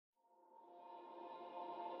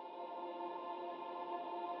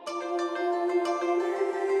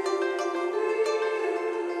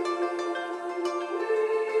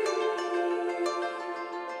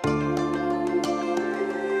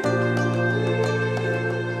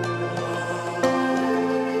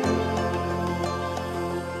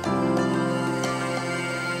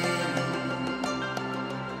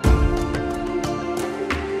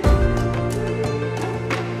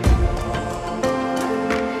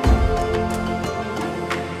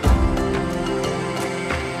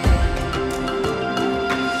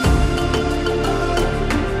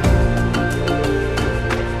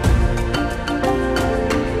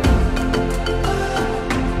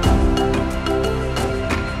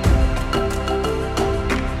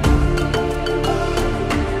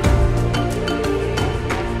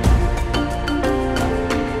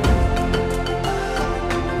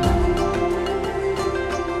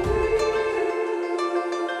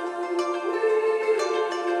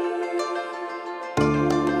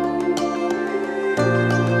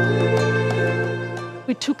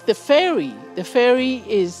took the ferry. The ferry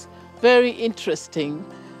is very interesting.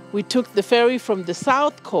 We took the ferry from the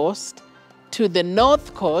south coast to the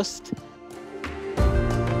north coast.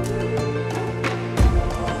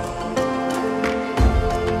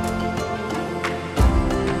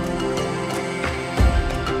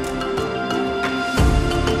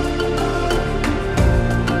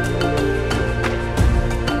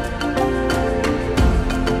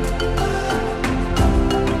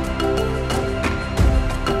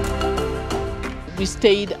 We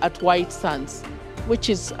stayed at White Sands, which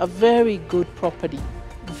is a very good property,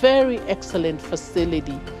 very excellent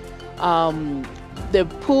facility. The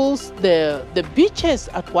pools, the beaches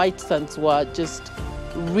at White Sands were just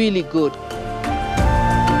really good.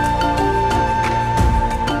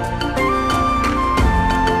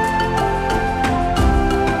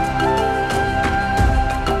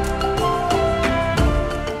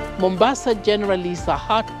 Mombasa generally is a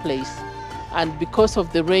hot place, and because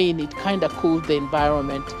of the rain, it kind of cooled the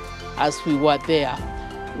environment as we were there.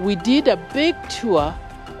 We did a big tour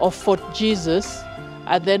of Fort Jesus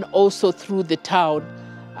and then also through the town.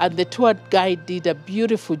 And the tour guide did a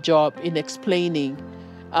beautiful job in explaining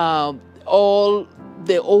all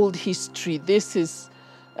the old history. This is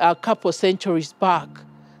a couple centuries back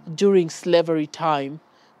during slavery time,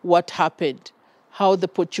 what happened, how the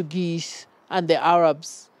Portuguese and the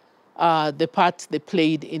Arabs, the part they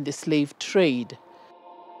played in the slave trade.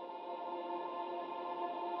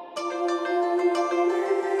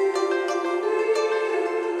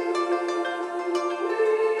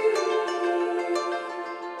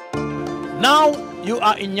 Now you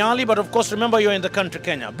are in Nyali, but of course remember you're in the country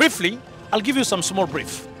Kenya. Briefly, I'll give you some small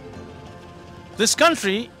brief. This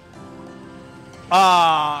country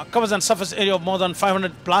covers a surface area of more than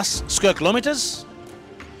 500 plus square kilometers.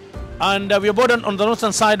 And we are bordered on the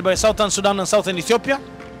northern side by southern Sudan and southern Ethiopia,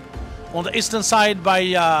 on the eastern side by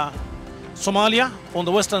Somalia, on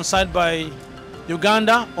the western side by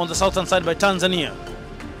Uganda, on the southern side by Tanzania.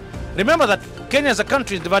 Remember that Kenya as a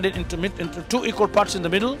country is divided into two equal parts in the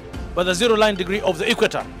middle by the zero line degree of the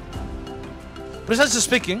equator. Precisely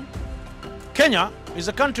speaking, Kenya is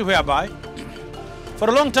a country whereby for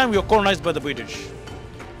a long time we were colonized by the British.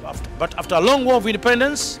 But after a long war of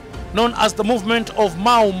independence, known as the movement of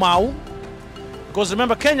Mau Mau, because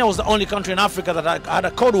remember Kenya was the only country in Africa that had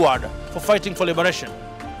a code word for fighting for liberation.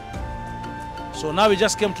 So now we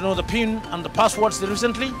just came to know the PIN and the passwords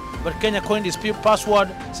recently, but Kenya coined its password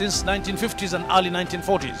since 1950s and early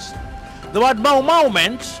 1940s. The word Mau Mau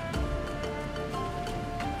meant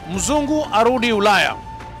Mzungu Arudi Ulaya,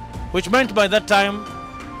 which meant by that time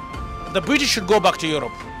the British should go back to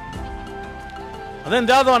Europe. And then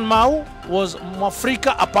the other one, Mau, was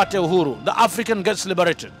Mwafrika apate uhuru. The African gets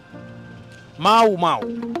liberated. Mau Mau.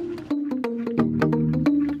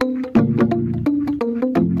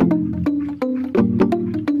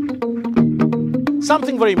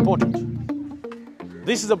 Something very important.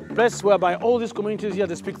 This is a place whereby all these communities here,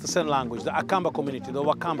 they speak the same language, the Akamba community, the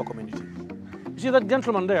Wakamba community. You see that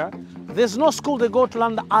gentleman there? There's no school they go to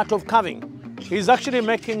learn the art of carving. He's actually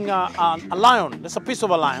making a lion. That's a piece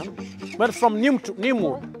of a lion, but from neem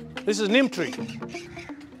wood. This is neem tree.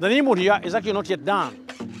 The neem wood here is actually not yet done.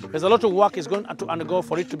 There's a lot of work is going to undergo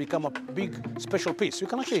for it to become a big special piece. You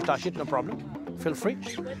can actually touch it, no problem. Feel free.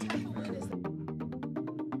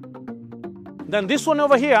 Then this one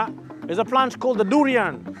over here is a plant called the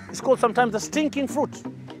durian. It's called sometimes the stinking fruit.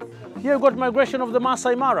 Here you've got migration of the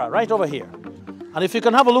Masai Mara right over here. And if you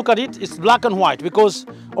can have a look at it, it's black and white because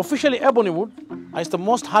officially ebony wood is the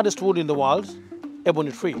most hardest wood in the world,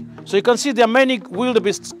 ebony tree. So you can see there are many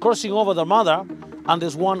wildebeests crossing over the mother, and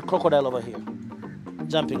there's one crocodile over here,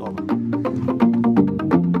 jumping over.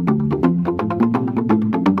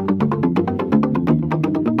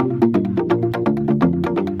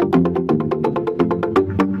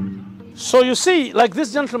 So you see, like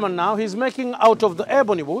this gentleman now, he's making out of the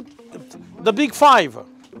ebony wood, the big five.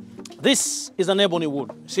 This is an ebony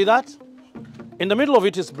wood. See that? In the middle of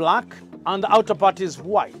it is black, and the outer part is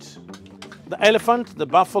white. The elephant, the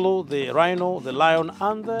buffalo, the rhino, the lion,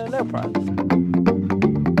 and the leopard.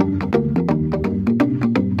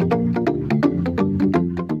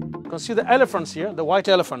 You can see the elephants here, the white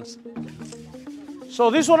elephants. So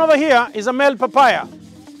this one over here is a male papaya.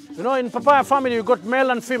 You know, in papaya family, you've got male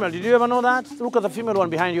and female. Did you ever know that? Look at the female one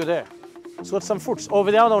behind you there. It's got some fruits.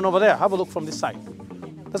 Over the other one over there. Have a look from this side.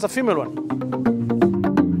 That's a female one.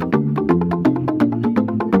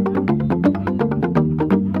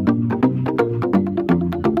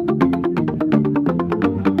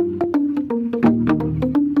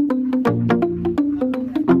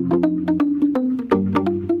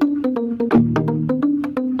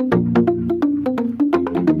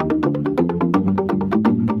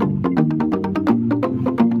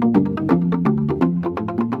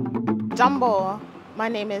 Jambo. My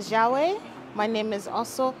name is Yahweh. My name is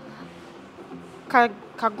also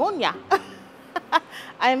Kagonya.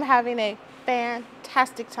 I'm having a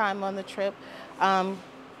fantastic time on the trip.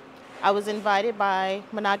 I was invited by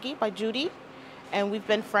Managi, by Judy, and we've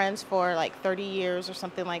been friends for like 30 years or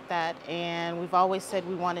something like that. And we've always said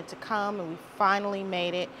we wanted to come, and we finally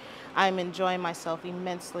made it. I'm enjoying myself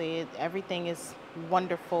immensely. Everything is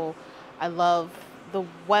wonderful. I love the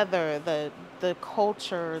weather, the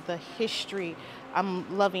culture, the history.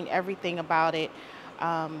 I'm loving everything about it.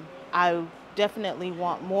 I definitely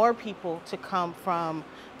want more people to come from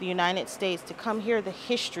the United States, to come hear the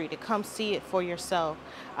history, to come see it for yourself.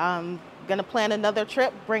 I'm gonna plan another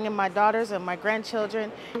trip, bringing my daughters and my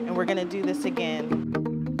grandchildren, and we're gonna do this again.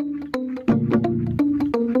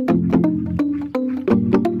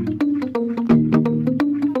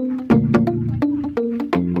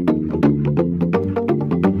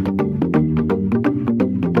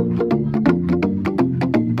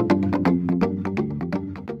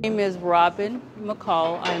 My name is Robin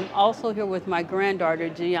McCall. I'm also here with my granddaughter,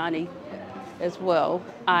 Gianni, as well.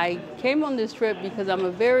 I came on this trip because I'm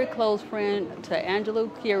a very close friend to Angela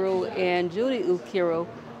Ukiru and Judy Ukiru,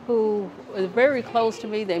 who is very close to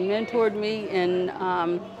me. They mentored me, and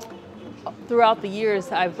throughout the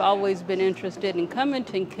years, I've always been interested in coming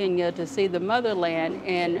to Kenya to see the motherland,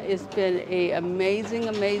 and it's been an amazing,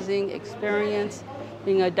 amazing experience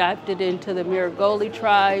being adopted into the Miragoli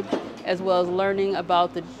tribe, as well as learning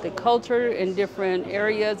about the culture in different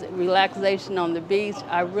areas, relaxation on the beach.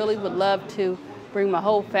 I really would love to bring my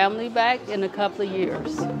whole family back in a couple of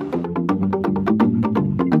years.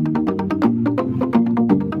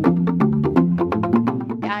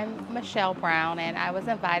 I'm Michelle Brown, and I was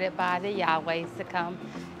invited by the Yahwehs to come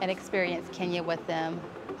and experience Kenya with them.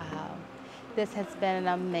 This has been an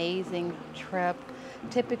amazing trip.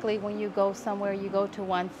 Typically, when you go somewhere, you go to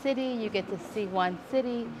one city, you get to see one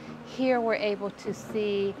city. Here, we're able to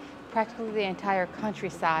see practically the entire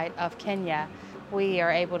countryside of Kenya. We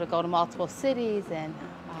are able to go to multiple cities and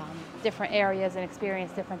different areas and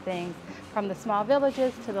experience different things, from the small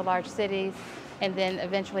villages to the large cities, and then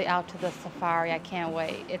eventually out to the safari. I can't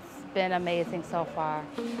wait. It's been amazing so far,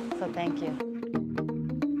 so thank you.